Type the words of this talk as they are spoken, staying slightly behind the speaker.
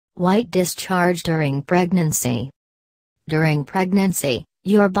White discharge during pregnancy. During pregnancy,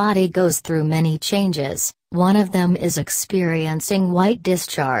 your body goes through many changes, one of them is experiencing white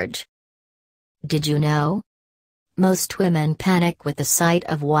discharge. Did you know? Most women panic with the sight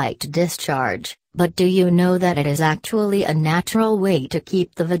of white discharge, but do you know that it is actually a natural way to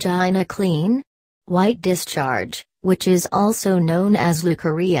keep the vagina clean? White discharge, which is also known as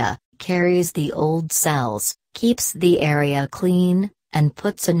leukorrhea, carries the old cells, keeps the area clean, and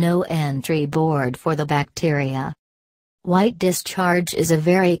puts a no-entry board for the bacteria. White discharge is a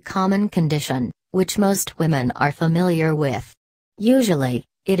very common condition, which most women are familiar with. Usually,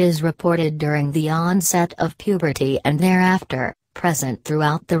 it is reported during the onset of puberty and thereafter, present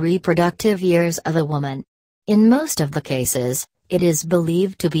throughout the reproductive years of a woman. In most of the cases, it is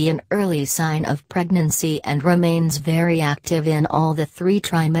believed to be an early sign of pregnancy and remains very active in all the 3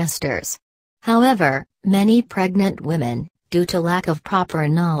 trimesters. However, many pregnant women, due to lack of proper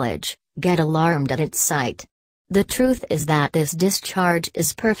knowledge, get alarmed at its sight. The truth is that this discharge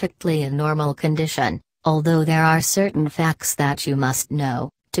is perfectly a normal condition, although there are certain facts that you must know,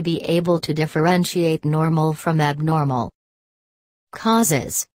 to be able to differentiate normal from abnormal.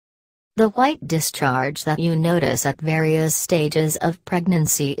 Causes. The white discharge that you notice at various stages of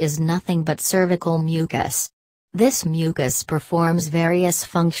pregnancy is nothing but cervical mucus. This mucus performs various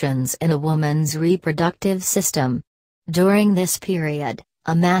functions in a woman's reproductive system. During this period,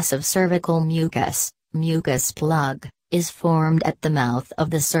 a mass of cervical mucus plug, is formed at the mouth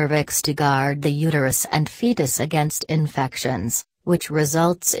of the cervix to guard the uterus and fetus against infections, which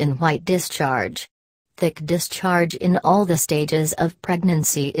results in white discharge. Thick discharge in all the stages of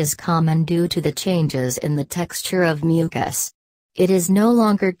pregnancy is common due to the changes in the texture of mucus. It is no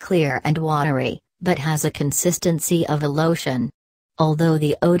longer clear and watery, but has a consistency of a lotion. Although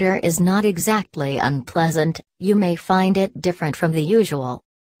the odor is not exactly unpleasant, you may find it different from the usual.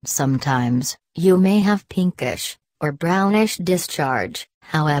 Sometimes, you may have pinkish, or brownish discharge,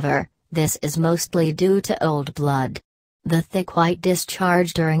 however, this is mostly due to old blood. The thick white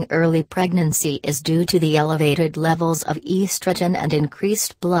discharge during early pregnancy is due to the elevated levels of estrogen and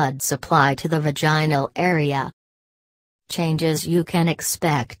increased blood supply to the vaginal area. Changes you can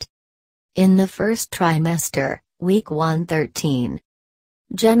expect. In the first trimester, week 113.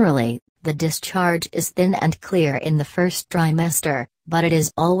 Generally, the discharge is thin and clear in the first trimester, but it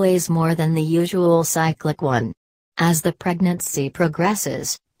is always more than the usual cyclic one. As the pregnancy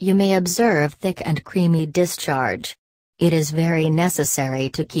progresses, you may observe thick and creamy discharge. It is very necessary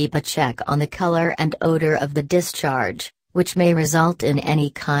to keep a check on the color and odor of the discharge, which may result in any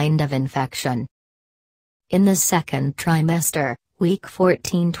kind of infection. In the second trimester, week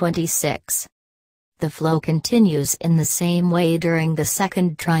 14-26. The flow continues in the same way during the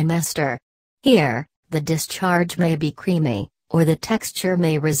second trimester. Here, the discharge may be creamy, or the texture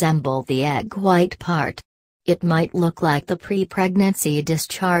may resemble the egg white part. It might look like the pre-pregnancy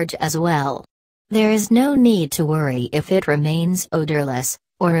discharge as well. There is no need to worry if it remains odorless,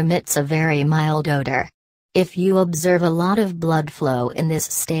 or emits a very mild odor. If you observe a lot of blood flow in this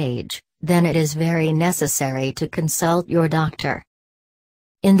stage, then it is very necessary to consult your doctor.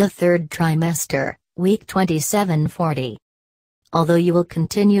 In the third trimester, week 27-40. Although you will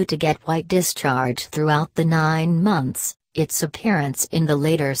continue to get white discharge throughout the 9 months, its appearance in the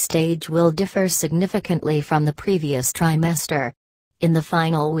later stage will differ significantly from the previous trimester. In the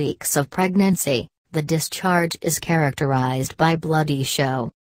final weeks of pregnancy, the discharge is characterized by bloody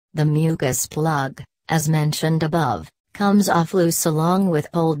show. The mucus plug, as mentioned above, comes off loose along with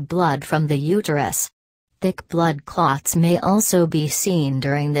old blood from the uterus. Thick blood clots may also be seen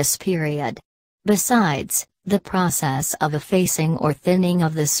during this period. Besides, the process of effacing or thinning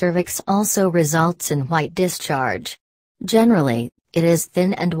of the cervix also results in white discharge. Generally, it is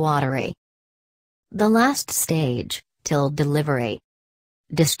thin and watery. The last stage, till delivery.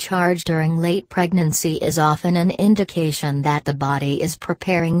 Discharge during late pregnancy is often an indication that the body is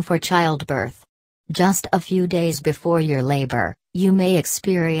preparing for childbirth. Just a few days before your labor, you may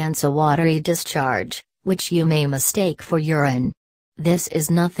experience a watery discharge, which you may mistake for urine. This is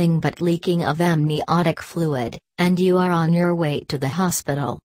nothing but leaking of amniotic fluid, and you are on your way to the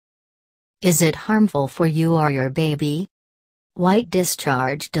hospital. Is it harmful for you or your baby? White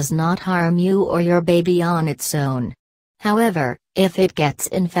discharge does not harm you or your baby on its own. However, if it gets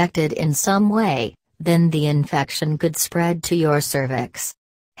infected in some way, then the infection could spread to your cervix.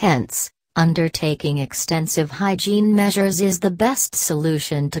 Hence, undertaking extensive hygiene measures is the best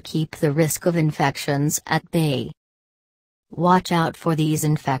solution to keep the risk of infections at bay. Watch out for these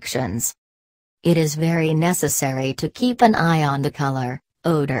infections. It is very necessary to keep an eye on the color,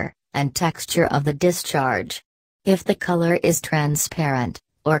 odor, and texture of the discharge. If the color is transparent,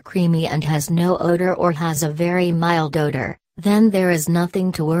 or creamy and has no odor or has a very mild odor, then there is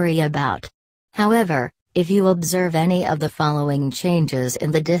nothing to worry about. However, if you observe any of the following changes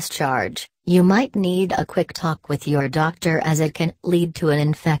in the discharge, you might need a quick talk with your doctor as it can lead to an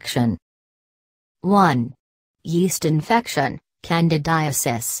infection. 1. Yeast infection,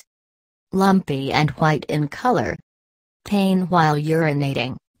 Candidiasis. Lumpy and white in color. Pain while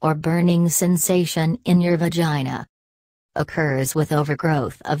urinating, or burning sensation in your vagina. Occurs with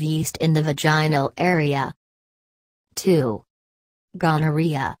overgrowth of yeast in the vaginal area. 2.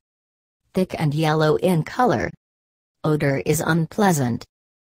 Gonorrhea. Thick and yellow in color. Odor is unpleasant.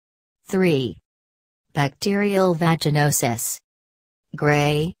 3. Bacterial Vaginosis.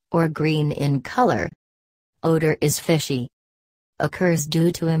 Gray, or green in color. Odor is fishy. Occurs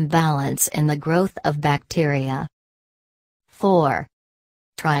due to imbalance in the growth of bacteria. 4.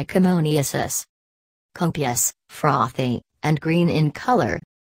 Trichomoniasis. Copious, frothy, and green in color.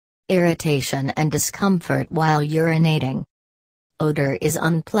 Irritation and discomfort while urinating. Odor is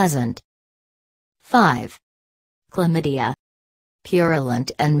unpleasant. 5. Chlamydia.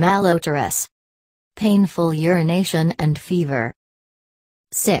 Purulent and malodorous. Painful urination and fever.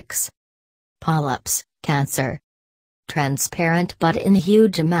 6. Polyps, cancer. Transparent but in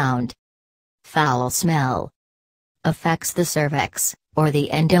huge amount. Foul smell. Affects the cervix, or the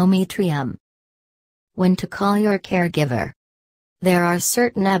endometrium. When to call your caregiver. There are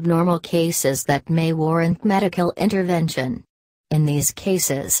certain abnormal cases that may warrant medical intervention. In these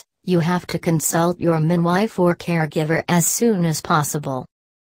cases, you have to consult your midwife or caregiver as soon as possible.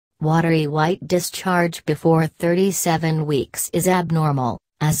 Watery white discharge before 37 weeks is abnormal,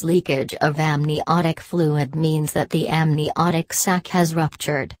 as leakage of amniotic fluid means that the amniotic sac has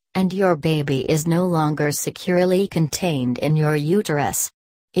ruptured, and your baby is no longer securely contained in your uterus.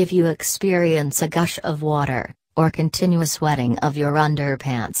 If you experience a gush of water, or continuous wetting of your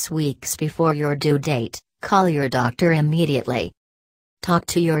underpants weeks before your due date, call your doctor immediately. Talk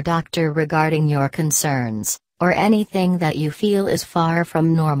to your doctor regarding your concerns, or anything that you feel is far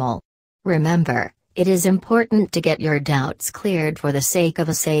from normal. Remember, it is important to get your doubts cleared for the sake of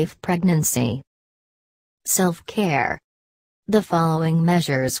a safe pregnancy. Self-care. The following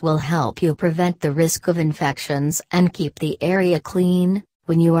measures will help you prevent the risk of infections and keep the area clean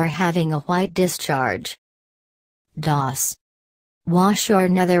when you are having a white discharge. DOS. Wash your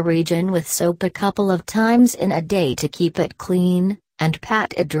nether region with soap a couple of times in a day to keep it clean, and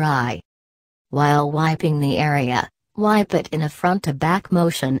pat it dry. While wiping the area, wipe it in a front-to-back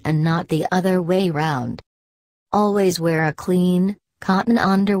motion and not the other way round. Always wear a clean, cotton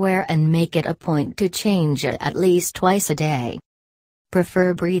underwear and make it a point to change it at least twice a day.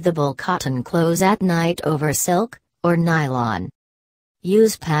 Prefer breathable cotton clothes at night over silk, or nylon.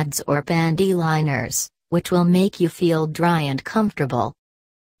 Use pads or panty liners, which will make you feel dry and comfortable.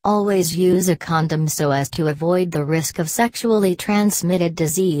 Always use a condom so as to avoid the risk of sexually transmitted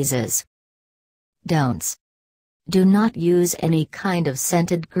diseases. Don'ts. Do not use any kind of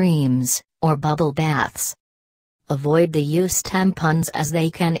scented creams, or bubble baths. Avoid the use tampons as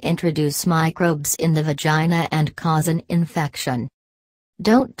they can introduce microbes in the vagina and cause an infection.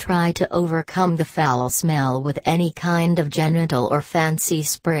 Don't try to overcome the foul smell with any kind of genital or fancy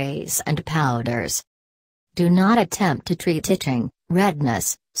sprays and powders. Do not attempt to treat itching,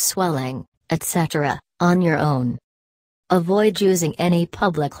 redness, swelling, etc., on your own. Avoid using any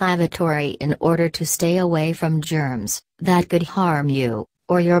public lavatory in order to stay away from germs that could harm you,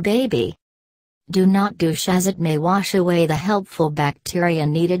 or your baby. Do not douche as it may wash away the helpful bacteria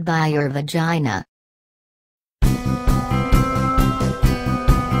needed by your vagina.